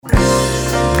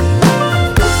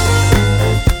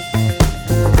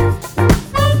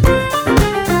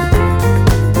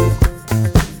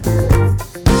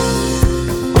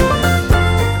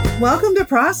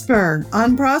Prosper.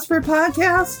 On Prosper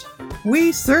Podcast,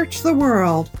 we search the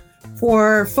world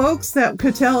for folks that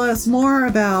could tell us more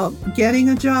about getting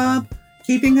a job,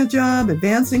 keeping a job,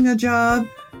 advancing a job,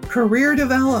 career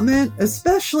development,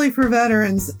 especially for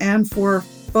veterans and for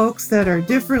folks that are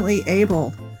differently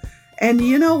abled. And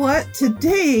you know what?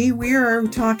 Today we are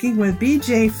talking with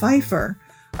BJ Pfeiffer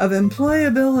of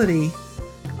Employability.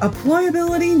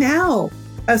 Employability Now,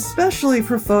 especially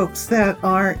for folks that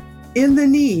are in the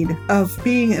need of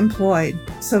being employed.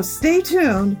 So stay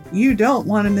tuned. You don't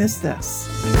want to miss this.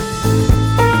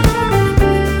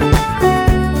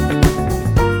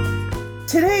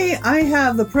 Today, I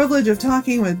have the privilege of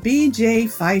talking with BJ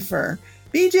Pfeiffer.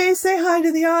 BJ, say hi to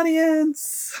the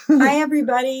audience. Hi,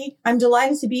 everybody. I'm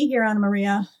delighted to be here, Anna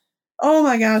Maria. Oh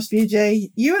my gosh,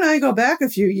 BJ, you and I go back a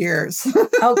few years.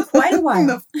 Oh, quite a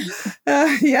while.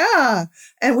 Yeah.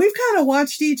 And we've kind of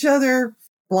watched each other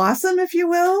blossom, if you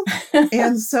will.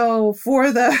 And so for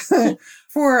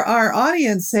our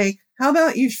audience sake, how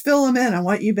about you fill them in on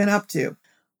what you've been up to?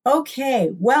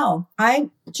 Okay. Well, I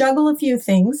juggle a few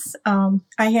things.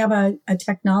 I have a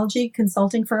technology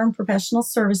consulting firm, Professional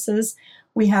Services.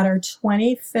 We had our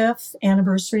 25th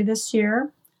anniversary this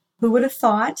year. Who would have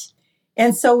thought?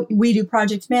 And so we do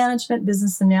project management,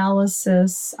 business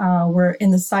analysis. We're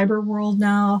in the cyber world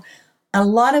now. A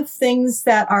lot of things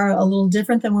that are a little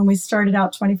different than when we started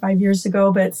out 25 years ago,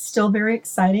 but still very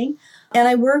exciting. And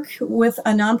I work with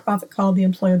a nonprofit called the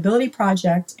Employability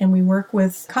Project, and we work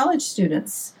with college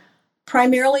students,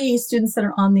 primarily students that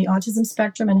are on the autism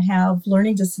spectrum and have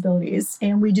learning disabilities.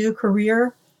 And we do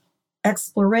career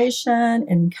exploration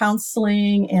and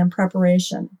counseling and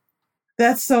preparation.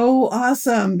 That's so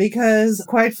awesome because,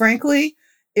 quite frankly,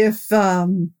 if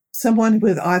someone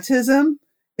with autism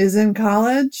is in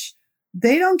college,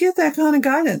 they don't get that kind of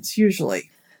guidance usually.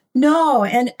 No,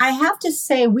 and I have to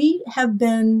say we have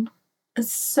been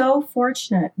so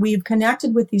fortunate. We've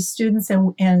connected with these students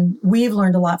and we've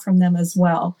learned a lot from them as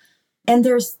well. And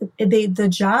there's the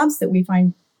jobs that we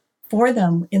find for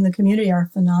them in the community are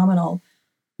phenomenal.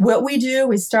 What we do,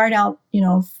 we start out,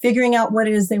 figuring out what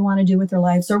it is they want to do with their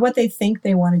lives or what they think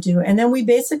they want to do. And then we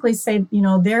basically say,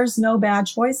 there's no bad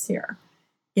choice here.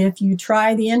 If you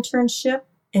try the internship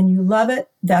and you love it,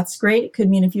 that's great. It could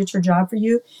mean a future job for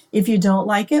you. If you don't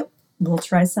like it, we'll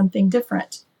try something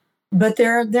different. But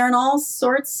they're in all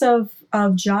sorts of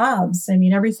jobs. I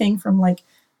mean, everything from like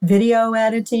video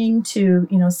editing to,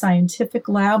 scientific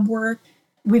lab work.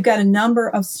 We've got a number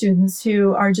of students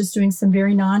who are just doing some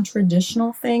very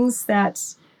non-traditional things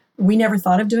that we never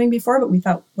thought of doing before, but we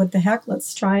thought, what the heck,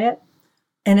 let's try it.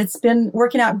 And it's been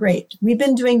working out great. We've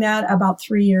been doing that about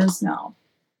 3 years now.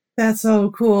 That's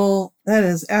so cool. That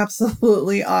is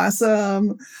absolutely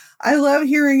awesome. I love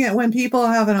hearing it when people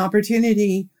have an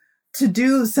opportunity to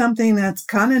do something that's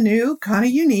kind of new, kind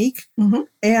of unique,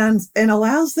 and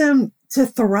allows them to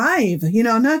thrive,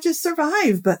 not just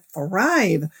survive, but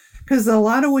thrive. Because a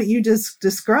lot of what you just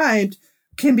described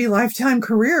can be lifetime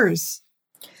careers.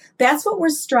 That's what we're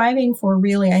striving for,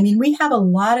 really. I mean, we have a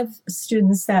lot of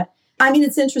students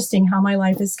it's interesting how my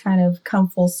life has kind of come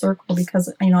full circle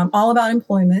because, I'm all about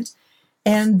employment.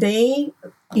 And they,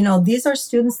 these are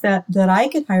students that I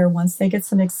could hire once they get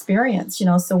some experience,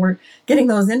 so we're getting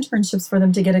those internships for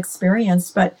them to get experience.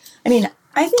 But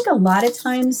I think a lot of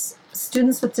times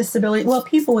students with disability,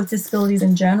 people with disabilities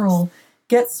in general,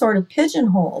 get sort of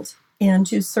pigeonholed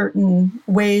into certain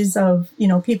ways of,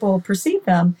 people perceive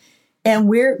them. And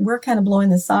we're kind of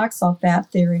blowing the socks off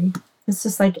that theory. It's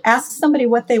just like ask somebody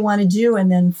what they want to do and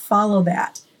then follow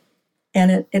that.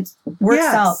 And it works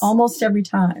out almost every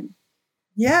time.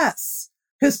 Yes,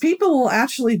 because people will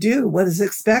actually do what is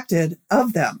expected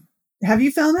of them. Have you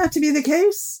found that to be the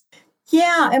case?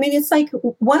 Yeah, it's like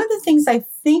one of the things I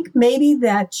think maybe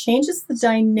that changes the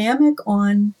dynamic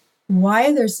on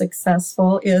why they're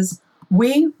successful is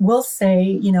we will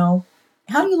say,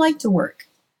 how do you like to work?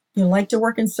 You like to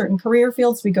work in certain career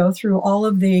fields. We go through all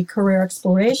of the career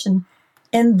exploration,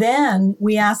 and then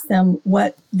we ask them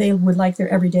what they would like their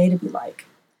everyday to be like.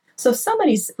 So if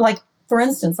somebody's like, for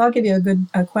instance, I'll give you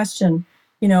a question,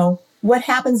 what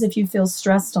happens if you feel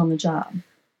stressed on the job?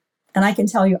 And I can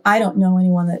tell you, I don't know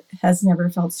anyone that has never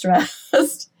felt stressed.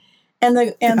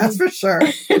 That's for sure.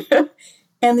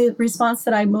 And the response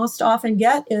that I most often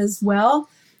get is,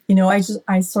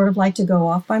 I sort of like to go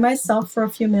off by myself for a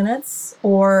few minutes,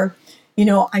 or,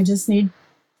 I just need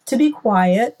to be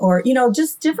quiet, or,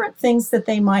 just different things that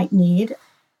they might need.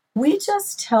 We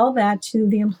just tell that to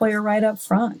the employer right up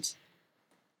front.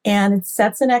 And it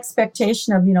sets an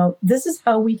expectation of, this is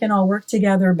how we can all work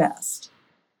together best.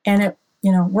 And it,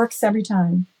 works every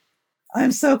time.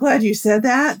 I'm so glad you said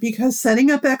that, because setting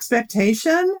up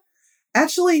expectation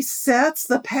actually sets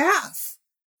the path.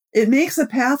 It makes a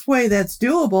pathway that's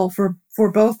doable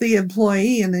for both the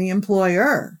employee and the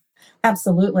employer.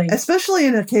 Absolutely. Especially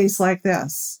in a case like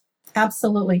this.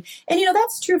 Absolutely. And,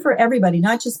 that's true for everybody,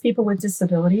 not just people with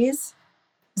disabilities.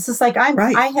 It's just like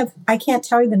I can't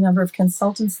tell you the number of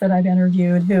consultants that I've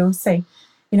interviewed who say,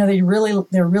 they're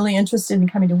really interested in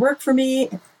coming to work for me,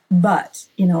 but,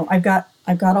 I've got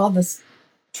all this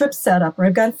trip set up, or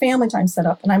I've got family time set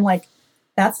up. And I'm like,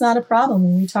 that's not a problem.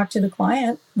 When we talk to the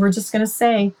client, we're just going to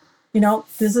say,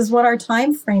 this is what our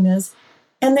time frame is.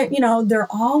 And they're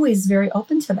always very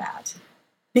open to that,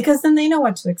 because then they know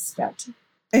what to expect.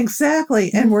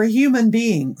 Exactly. And we're human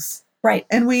beings. Right.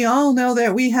 And we all know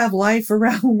that we have life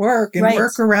around work and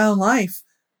work around life.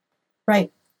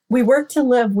 Right. We work to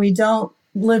live. We don't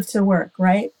live to work,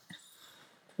 right?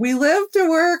 We live to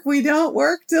work. We don't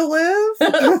work to live.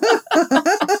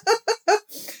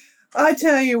 I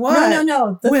tell you what.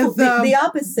 No. The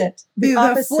opposite. The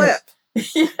opposite. Flip.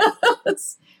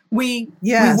 Yes. We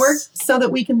work so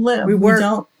that we can live. We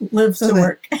don't live to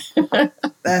work.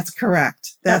 That's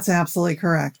correct. That's absolutely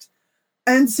correct.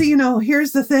 And so,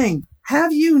 here's the thing.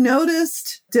 Have you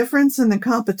noticed difference in the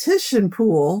competition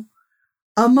pool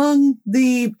among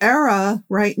the era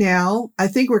right now? I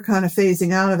think we're kind of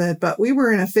phasing out of it, but we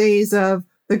were in a phase of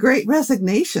the Great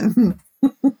Resignation.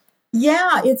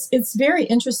 Yeah, it's very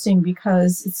interesting,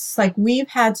 because it's like we've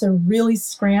had to really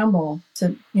scramble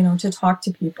to talk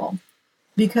to people.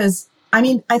 Because,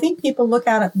 I think people look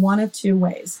at it one of two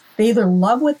ways. They either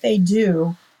love what they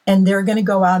do and they're going to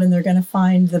go out and they're going to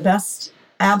find the best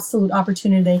absolute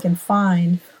opportunity they can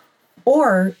find,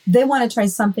 or they want to try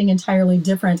something entirely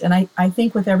different. And I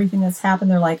think with everything that's happened,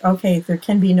 they're like, okay, there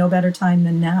can be no better time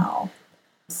than now.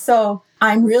 So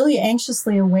I'm really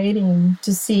anxiously awaiting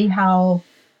to see how,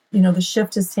 the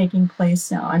shift is taking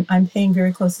place now. I'm paying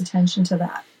very close attention to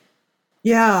that.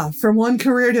 Yeah, from one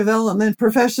career development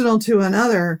professional to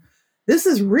another, this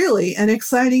is really an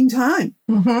exciting time.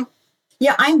 Mm-hmm.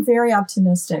 Yeah, I'm very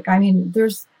optimistic. I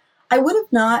would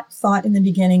have not thought in the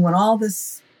beginning, when all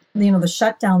this, the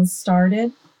shutdown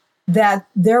started, that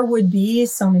there would be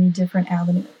so many different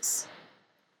avenues.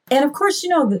 And of course,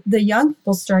 the young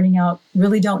people starting out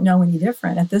really don't know any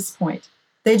different at this point.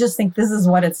 They just think this is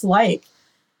what it's like.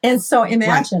 And so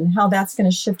imagine how that's going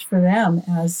to shift for them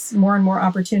as more and more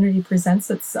opportunity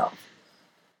presents itself.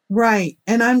 Right.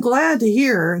 And I'm glad to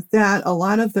hear that a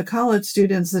lot of the college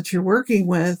students that you're working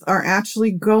with are actually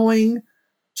going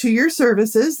to your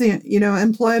services, the,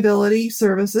 employability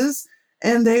services,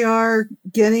 and they are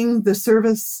getting the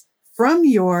service from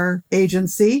your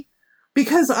agency,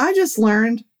 because I just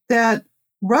learned that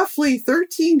roughly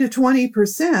 13 to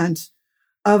 20%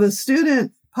 of a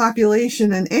student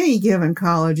population in any given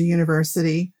college or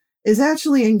university is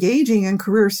actually engaging in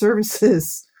career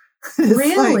services.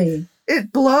 Really?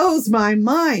 It blows my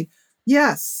mind.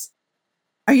 Yes.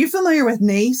 Are you familiar with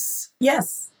NACE?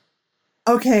 Yes.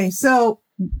 Okay. So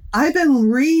I've been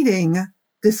reading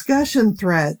discussion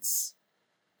threads,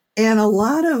 and a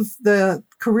lot of the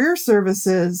career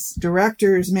services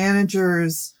directors,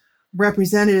 managers,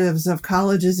 representatives of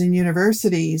colleges and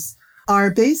universities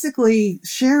are basically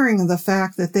sharing the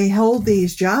fact that they hold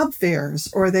these job fairs,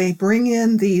 or they bring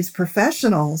in these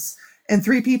professionals and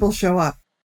 3 people show up.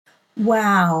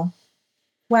 Wow.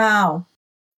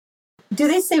 Do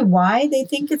they say why they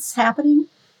think it's happening?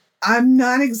 I'm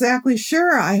not exactly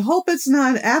sure. I hope it's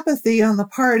not apathy on the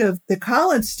part of the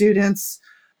college students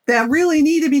that really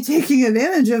need to be taking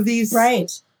advantage of these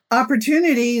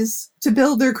opportunities to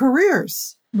build their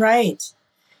careers. Right.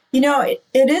 It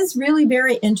is really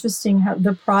very interesting how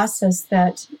the process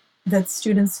that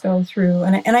students go through.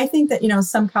 And I think that,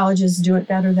 some colleges do it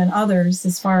better than others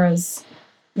as far as,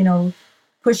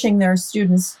 pushing their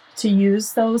students to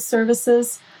use those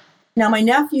services. Now, my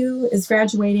nephew is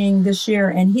graduating this year,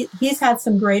 and he's had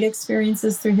some great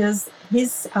experiences through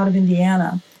he's out of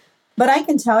Indiana. But I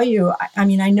can tell you, I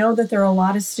know that there are a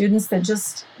lot of students that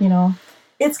just,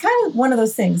 it's kind of one of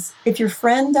those things. If your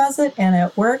friend does it and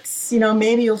it works,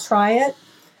 maybe you'll try it.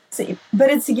 So, but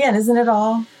it's, again, isn't it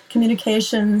all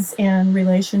communications and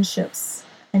relationships?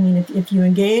 If you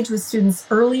engage with students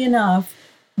early enough,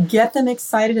 get them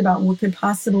excited about what could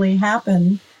possibly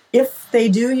happen if they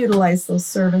do utilize those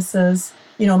services,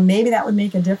 maybe that would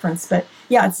make a difference. But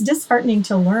yeah, it's disheartening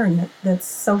to learn that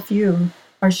so few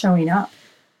are showing up.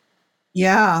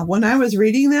 Yeah, when I was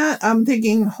reading that, I'm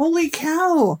thinking, holy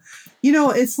cow,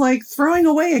 it's like throwing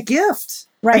away a gift.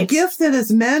 Right. A gift that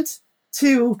is meant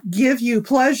to give you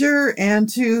pleasure, and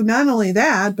to not only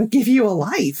that, but give you a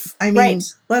life.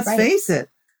 Let's face it.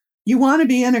 You want to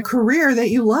be in a career that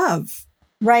you love.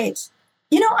 Right.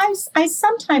 I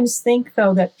sometimes think,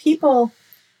 though, that people,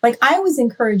 like, I always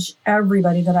encourage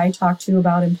everybody that I talk to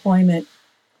about employment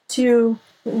to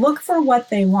look for what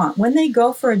they want. When they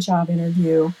go for a job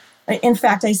interview, in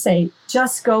fact, I say,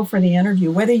 just go for the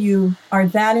interview, whether you are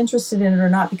that interested in it or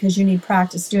not, because you need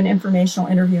practice doing informational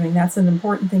interviewing. That's an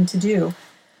important thing to do.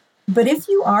 But if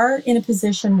you are in a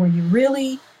position where you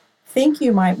really think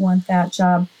you might want that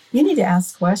job, you need to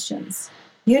ask questions.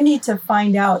 You need to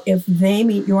find out if they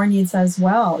meet your needs as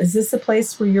well. Is this a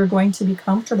place where you're going to be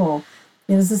comfortable?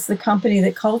 Is this the company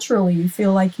that culturally you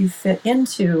feel like you fit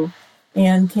into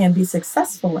and can be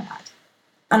successful at?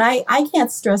 And I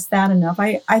can't stress that enough.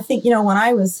 I think, when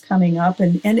I was coming up,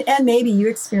 and maybe you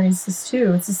experienced this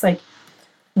too, it's just like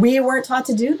we weren't taught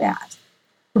to do that.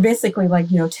 We're basically like,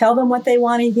 tell them what they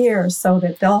want to hear so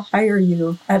that they'll hire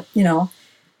you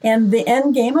and the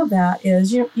end game of that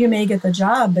is you may get the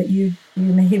job, but you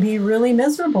may be really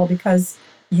miserable because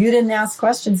you didn't ask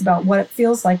questions about what it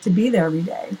feels like to be there every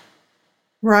day.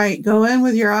 Right. Go in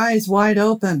with your eyes wide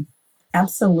open.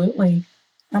 Absolutely.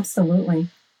 Absolutely.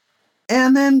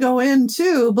 And then go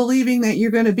into believing that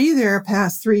you're going to be there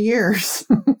past 3 years.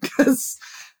 Because,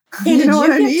 you know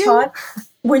what I mean? Taught,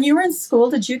 when you were in school,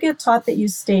 did you get taught that you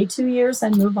stay 2 years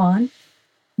and move on?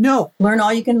 No. Learn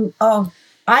all you can. Oh,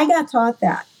 I got taught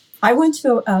that. I went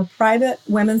to a private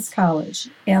women's college,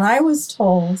 and I was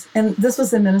told, and this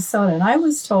was in Minnesota, and I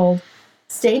was told,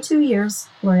 stay 2 years,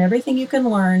 learn everything you can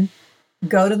learn,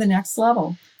 go to the next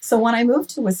level. So when I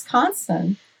moved to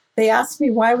Wisconsin, they asked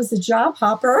me why I was a job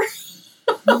hopper.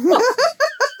 I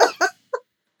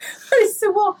said,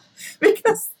 well,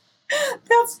 because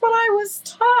that's what I was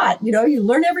taught. You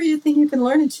learn everything you can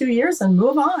learn in 2 years and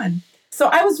move on. So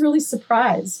I was really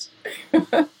surprised.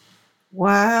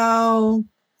 Wow.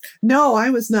 No,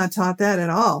 I was not taught that at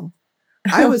all.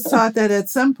 I was taught that at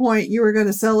some point you were going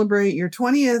to celebrate your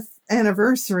 20th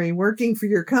anniversary working for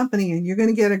your company and you're going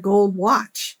to get a gold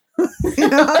watch.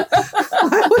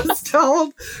 I was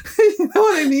told, you know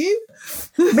what I mean?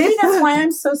 Maybe that's why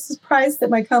I'm so surprised that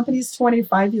my company's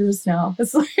 25 years now.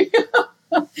 It's like,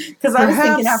 because I was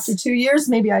thinking after 2 years,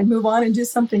 maybe I'd move on and do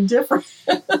something different.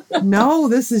 No,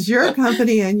 this is your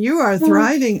company and you are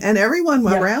thriving and everyone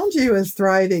around you is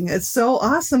thriving. It's so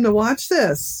awesome to watch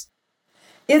this.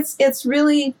 It's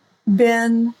really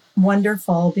been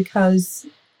wonderful because,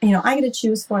 I get to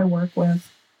choose who I work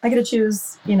with. I get to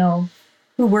choose,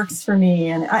 who works for me.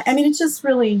 And I mean, it's just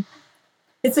really,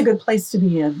 it's a good place to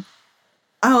be in.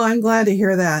 Oh, I'm glad to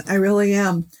hear that. I really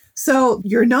am. So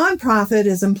your nonprofit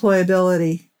is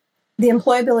Employability. The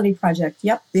Employability Project.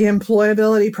 Yep. The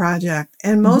Employability Project.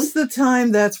 And most of the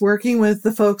time that's working with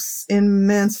the folks in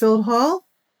Mansfield Hall?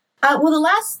 Well, the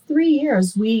last 3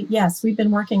 years, we've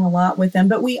been working a lot with them,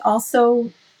 but we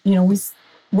also, we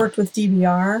worked with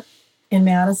DVR in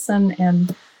Madison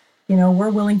and, we're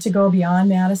willing to go beyond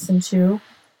Madison too.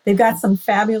 They've got some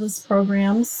fabulous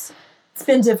programs. It's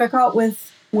been difficult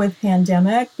with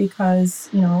pandemic because,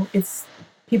 it's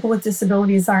people with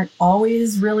disabilities aren't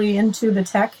always really into the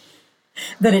tech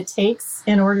that it takes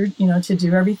in order, to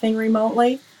do everything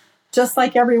remotely. Just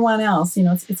like everyone else,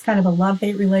 it's kind of a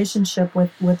love-hate relationship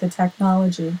with the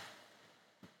technology.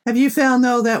 Have you found,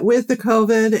 though, that with the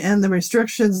COVID and the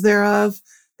restrictions thereof,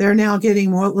 they're now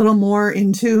getting a little more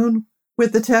in tune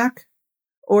with the tech?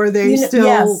 Or they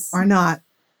still are not?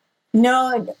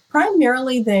 No,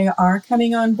 primarily they are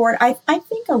coming on board. I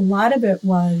think a lot of it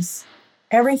was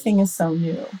everything is so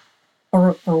new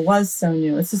or was so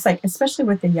new. It's just like, especially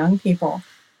with the young people,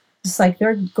 it's like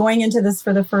they're going into this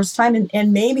for the first time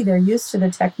and maybe they're used to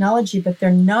the technology, but they're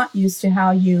not used to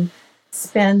how you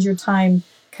spend your time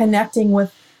connecting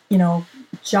with,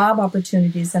 job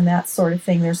opportunities and that sort of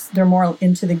thing. They're more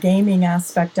into the gaming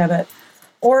aspect of it.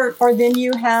 Or then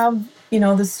you have,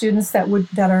 the students that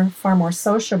are far more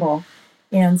sociable.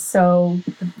 And so,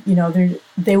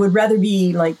 they would rather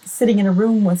be like sitting in a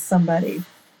room with somebody.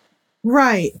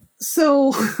 Right.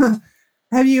 So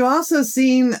have you also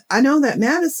seen, I know that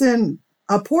Madison,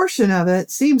 a portion of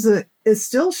it seems that is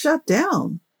still shut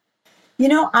down.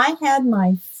 I had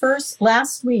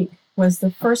last week was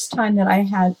the first time that I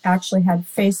had actually had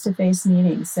face-to-face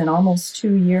meetings in almost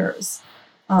 2 years.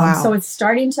 Wow. So it's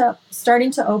starting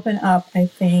to open up, I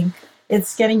think.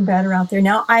 It's getting better out there.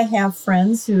 Now I have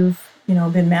friends who've,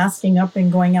 been masking up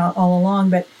and going out all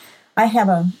along, but I have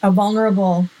a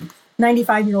vulnerable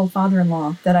 95-year-old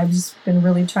father-in-law that I've just been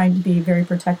really trying to be very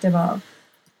protective of.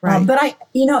 Right. But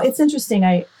it's interesting.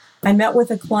 I met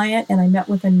with a client and I met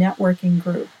with a networking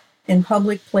group in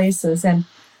public places. And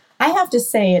I have to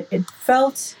say it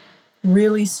felt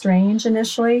really strange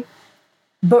initially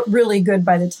but really good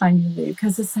by the time you leave.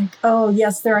 Because it's like, oh,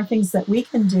 yes, there are things that we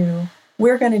can do.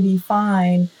 We're going to be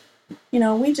fine.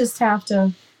 We just have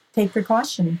to take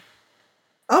precaution.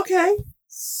 Okay.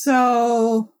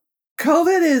 So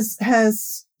COVID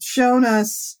has shown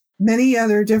us many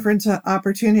other different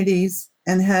opportunities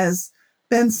and has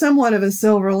been somewhat of a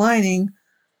silver lining,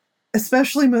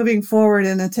 especially moving forward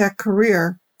in a tech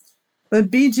career.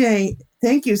 But BJ,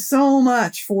 thank you so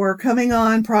much for coming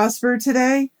on Prosper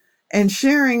today and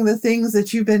sharing the things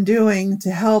that you've been doing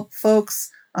to help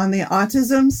folks on the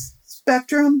autism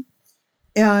spectrum.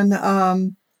 And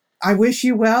I wish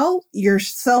you well. You're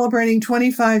celebrating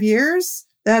 25 years.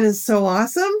 That is so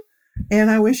awesome.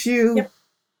 And I wish you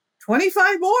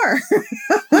 25 more.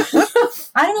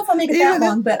 I don't know if I'll make it that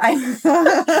long, but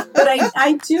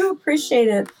I do appreciate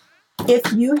it.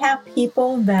 If you have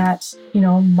people that,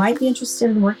 might be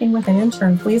interested in working with an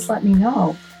intern, please let me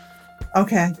know.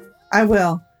 Okay, I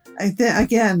will.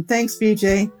 Again, thanks,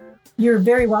 BJ. You're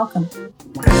very welcome.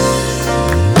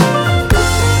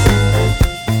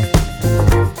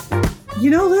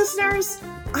 Listeners,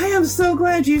 I am so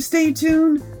glad you stayed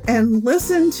tuned and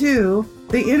listened to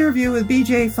the interview with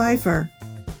BJ Pfeiffer.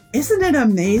 Isn't it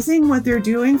amazing what they're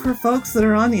doing for folks that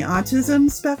are on the autism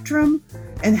spectrum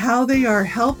and how they are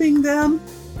helping them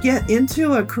get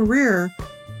into a career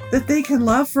that they can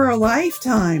love for a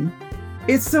lifetime?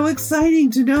 It's so exciting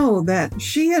to know that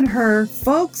she and her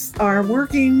folks are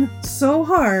working so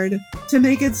hard to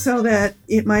make it so that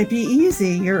it might be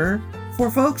easier for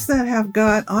folks that have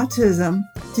got autism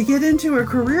to get into a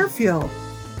career field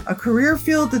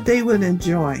that they would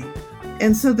enjoy.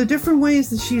 And so the different ways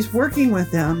that she's working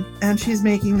with them and she's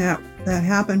making that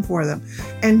happen for them.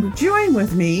 And join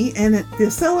with me in the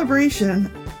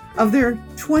celebration of their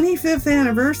 25th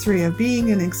anniversary of being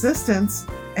in existence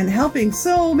and helping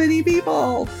so many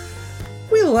people.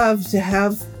 We love to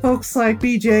have folks like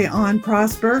BJ on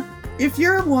Prosper. If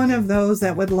you're one of those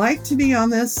that would like to be on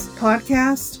this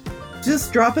podcast,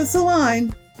 just drop us a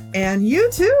line and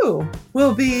you too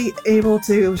will be able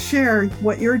to share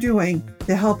what you're doing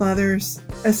to help others,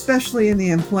 especially in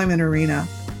the employment arena.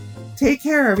 Take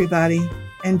care, everybody,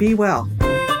 and be well.